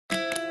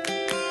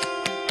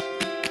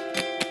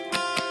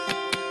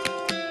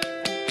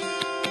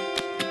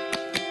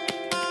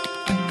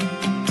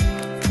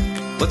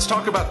Let's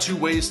talk about two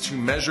ways to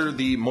measure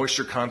the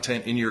moisture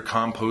content in your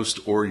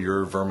compost or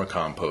your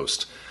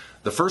vermicompost.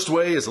 The first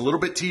way is a little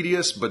bit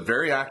tedious but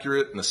very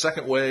accurate, and the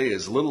second way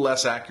is a little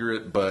less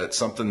accurate but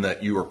something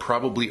that you are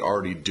probably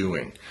already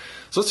doing.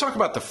 So let's talk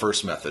about the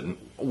first method.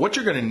 What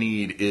you're going to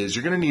need is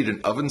you're going to need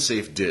an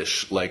oven-safe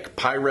dish like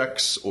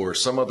Pyrex or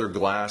some other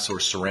glass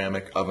or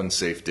ceramic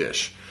oven-safe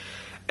dish.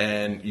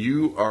 And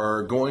you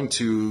are going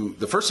to,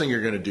 the first thing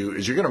you're going to do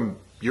is you're going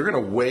to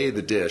weigh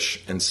the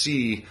dish and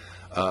see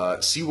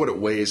what it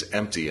weighs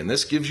empty, and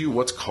this gives you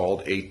what's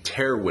called a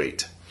tare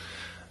weight.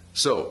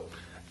 So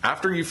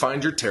after you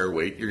find your tare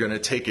weight, you're going to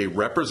take a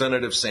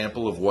representative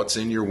sample of what's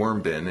in your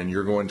worm bin, and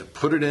you're going to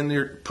put it in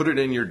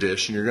your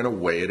dish, and you're going to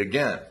weigh it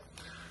again.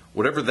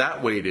 Whatever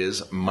that weight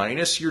is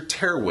minus your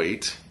tare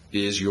weight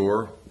is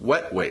your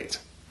wet weight.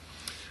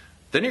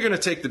 Then you're going to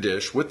take the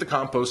dish with the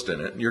compost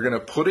in it, and you're going to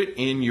put it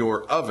in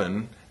your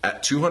oven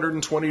at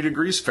 220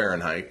 degrees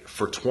Fahrenheit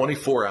for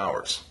 24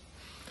 hours.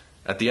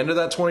 At the end of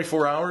that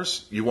 24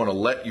 hours, you want to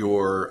let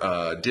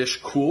your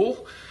dish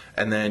cool,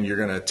 and then you're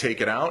going to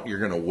take it out, you're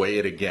going to weigh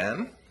it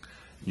again,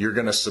 you're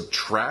going to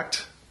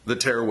subtract the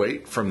tare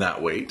weight from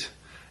that weight,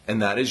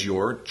 and that is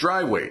your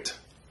dry weight.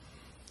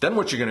 Then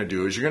what you're going to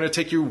do is you're going to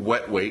take your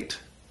wet weight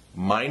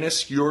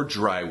minus your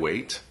dry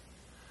weight,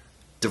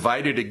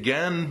 divide it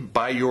again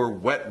by your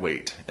wet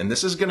weight, and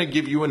this is going to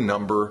give you a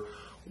number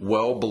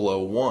well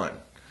below 1.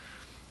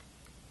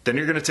 Then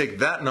you're going to take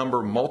that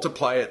number,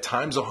 multiply it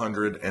times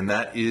 100, and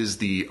that is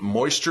the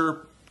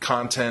moisture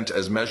content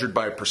as measured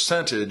by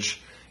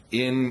percentage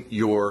in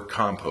your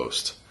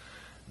compost.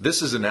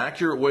 This is an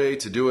accurate way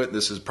to do it.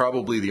 This is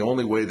probably the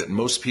only way that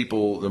most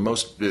people,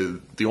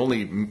 the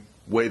only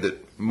way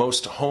that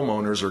most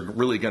homeowners are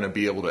really going to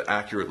be able to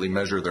accurately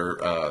measure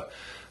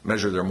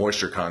their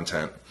moisture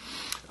content.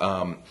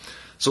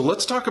 So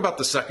let's talk about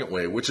the second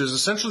way, which is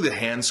essentially the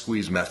hand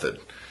squeeze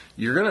method.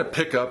 You're going to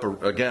pick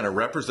up, again, a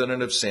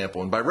representative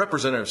sample, and by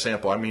representative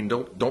sample, I mean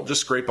don't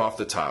just scrape off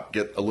the top.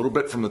 Get a little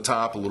bit from the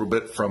top, a little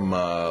bit from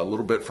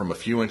a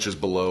few inches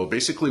below,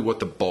 basically what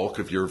the bulk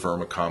of your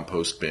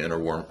vermicompost bin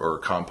or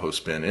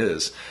compost bin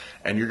is,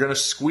 and you're going to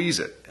squeeze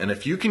it. And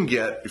if you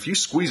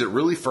squeeze it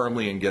really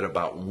firmly and get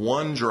about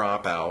 1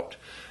 drop out,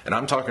 and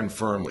I'm talking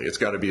firmly, it's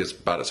got to be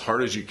about as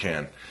hard as you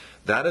can.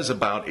 That is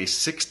about a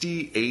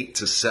 68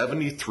 to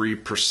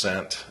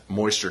 73%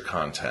 moisture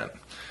content.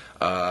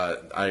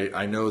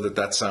 I know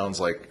that sounds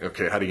like,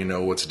 okay, how do you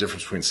know what's the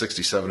difference between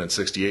 67 and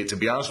 68? To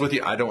be honest with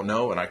you, I don't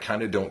know, and I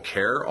kind of don't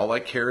care. All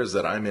I care is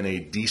that I'm in a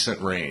decent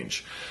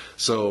range.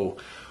 So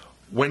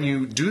when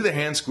you do the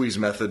hand squeeze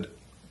method,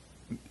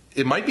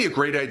 it might be a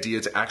great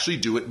idea to actually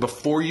do it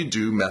before you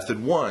do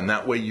method 1.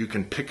 That way you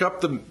can pick up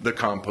the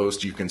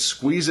compost, you can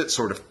squeeze it,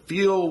 sort of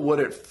feel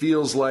what it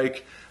feels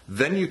like,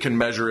 then you can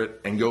measure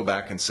it and go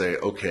back and say,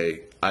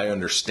 okay, I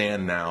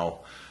understand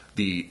now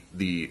the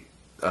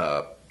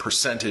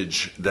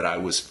percentage that I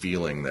was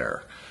feeling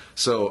there.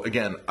 So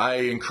again, I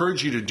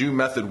encourage you to do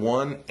method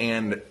 1,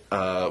 and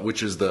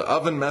which is the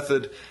oven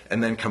method,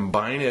 and then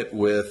combine it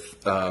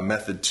with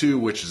method 2,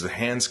 which is the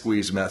hand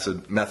squeeze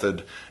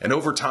method. And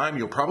over time,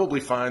 you'll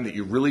probably find that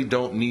you really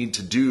don't need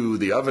to do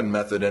the oven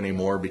method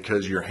anymore,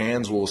 because your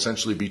hands will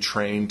essentially be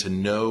trained to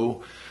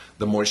know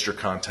the moisture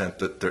content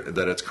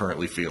that it's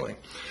currently feeling.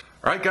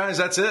 All right, guys,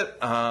 that's it.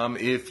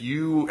 If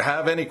you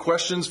have any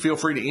questions, feel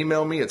free to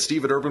email me at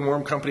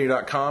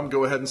steve@urbanwormcompany.com.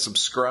 Go ahead and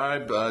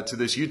subscribe to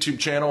this YouTube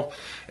channel,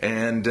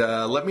 and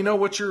let me know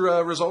what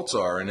your results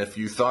are and if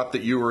you thought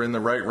that you were in the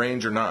right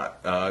range or not.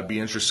 I'd be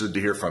interested to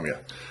hear from you.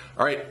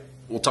 All right,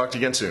 we'll talk to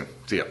you again soon.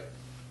 See ya.